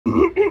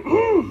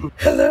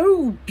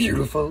Hello,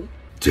 beautiful.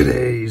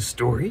 Today's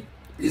story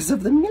is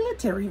of the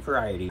military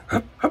variety.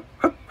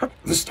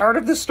 The start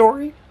of the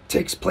story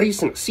takes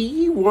place in a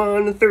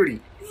C-130.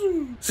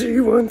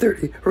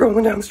 C-130,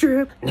 rolling down the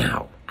strip.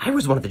 Now, I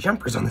was one of the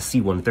jumpers on the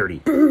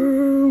C-130.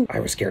 Boo! I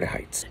was scared of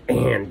heights.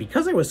 And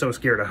because I was so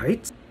scared of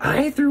heights,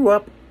 I threw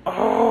up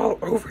all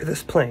over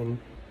this plane.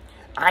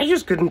 I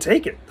just couldn't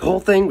take it. The whole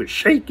thing was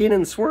shaking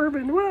and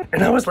swerving.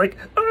 And I was like,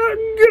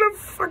 I'm gonna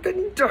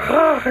fucking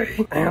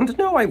die. And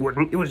no, I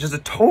wouldn't. It was just a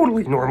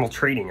totally normal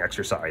training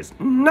exercise.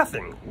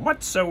 Nothing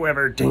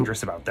whatsoever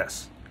dangerous about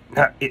this.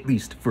 Not at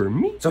least for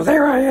me. So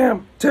there I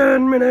am.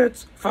 10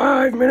 minutes,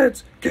 5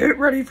 minutes, get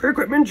ready for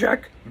equipment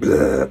check.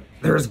 Blah.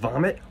 There's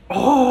vomit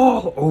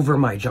all over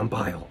my jump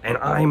aisle, and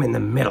I'm in the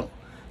middle.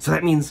 So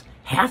that means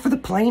half of the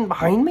plane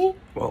behind me,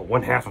 well,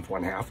 one half of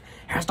one half,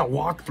 has to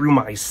walk through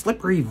my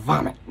slippery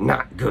vomit.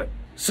 Not good.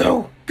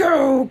 So,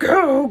 go,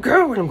 go,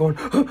 go, and I'm going,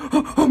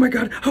 oh my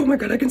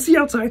god, I can see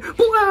outside,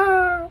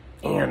 blah!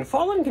 And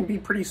falling can be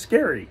pretty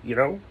scary, you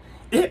know?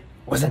 It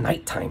was a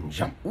nighttime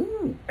jump.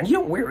 Ooh. And you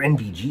don't wear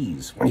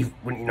NVGs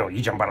when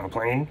you jump out of a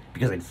plane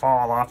because they'd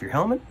fall off your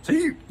helmet. So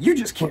you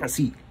just can't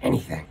see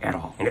anything at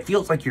all. And it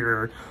feels like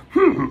you're,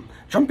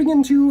 jumping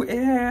into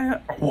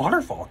a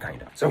waterfall,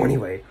 kind of. So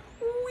anyway,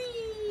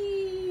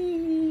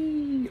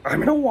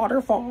 I'm in a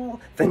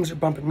waterfall, things are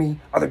bumping me,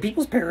 other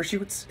people's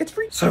parachutes, it's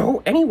free.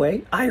 So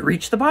anyway, I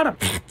reached the bottom.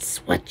 That's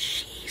what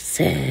she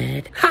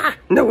said. Ha!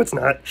 No, it's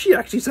not. She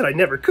actually said I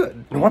never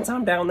could. And once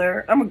I'm down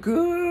there, I'm a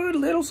good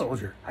little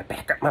soldier. I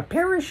back up my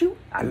parachute,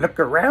 I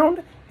look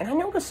around, and I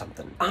notice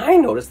something. I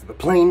noticed that the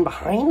plane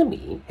behind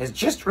me has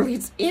just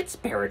released its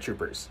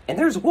paratroopers. And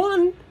there's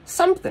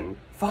something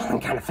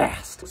falling kind of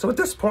fast. So at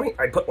this point,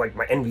 I put like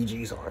my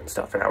NVGs on and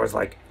stuff, and I was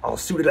like, all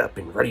suited up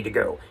and ready to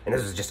go. And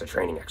this was just a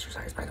training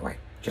exercise, by the way.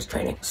 Just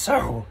training.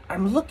 So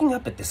I'm looking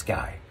up at this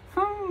guy.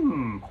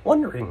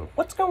 Wondering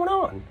what's going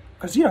on.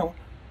 Because,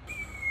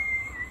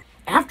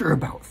 after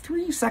about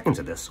 3 seconds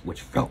of this, which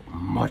felt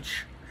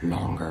much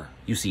longer,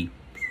 you see,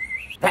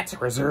 that's a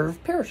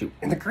reserve parachute.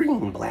 In the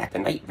green, black, the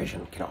night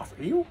vision can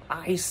offer you,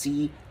 I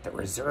see the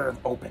reserve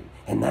open.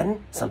 And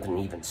then, something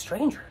even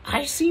stranger.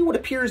 I see what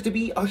appears to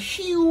be a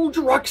huge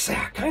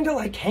rucksack, kind of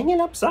like hanging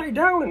upside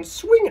down and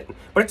swinging.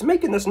 But it's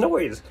making this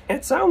noise, and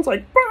it sounds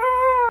like, bah!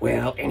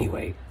 Well,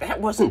 anyway,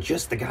 that wasn't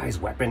just the guy's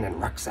weapon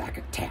and rucksack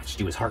attached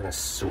to his harness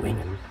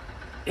swinging.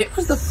 It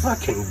was the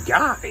fucking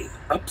guy,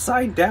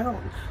 upside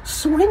down,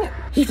 swinging.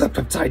 He flipped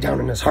upside down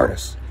in his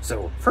harness.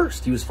 So,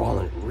 first he was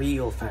falling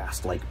real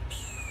fast, like,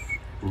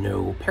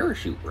 no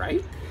parachute,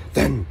 right?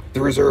 Then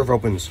the reserve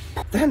opens.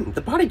 Then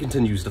the body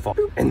continues to fall.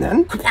 And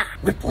then,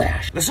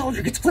 whiplash. The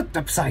soldier gets flipped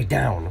upside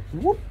down.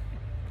 Whoop.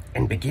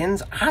 And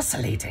begins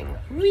oscillating.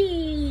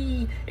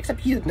 Whee!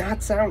 Except he did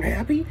not sound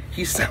happy.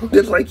 He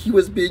sounded like he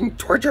was being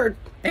tortured.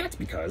 That's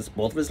because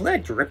both of his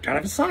legs were ripped out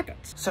of his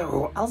sockets.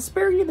 So I'll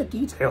spare you the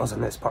details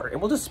on this part,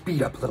 and we'll just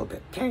speed up a little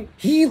bit, okay?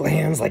 He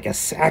lands like a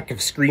sack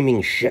of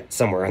screaming shit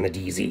somewhere on the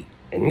DZ.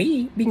 And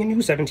me, being a new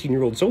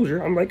 17-year-old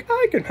soldier, I'm like,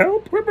 I can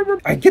help.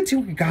 I get to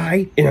a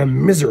guy in a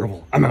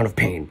miserable amount of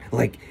pain.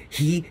 Like,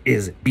 he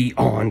is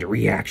beyond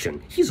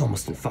reaction. He's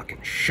almost in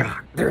fucking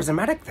shock. There's a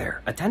medic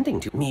there,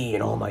 attending to me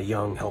and all my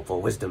young,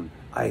 helpful wisdom.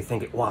 I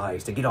think it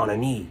wise to get on a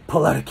knee,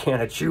 pull out a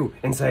can of chew,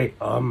 and say,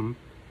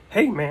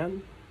 hey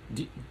man,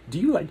 do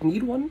you,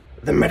 need one?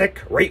 The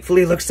medic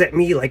rightfully looks at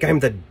me like I'm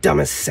the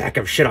dumbest sack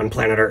of shit on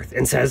planet Earth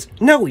and says,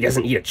 no, he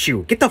doesn't need a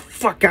chew. Get the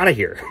fuck out of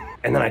here.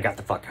 And then I got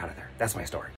the fuck out of there. That's my story.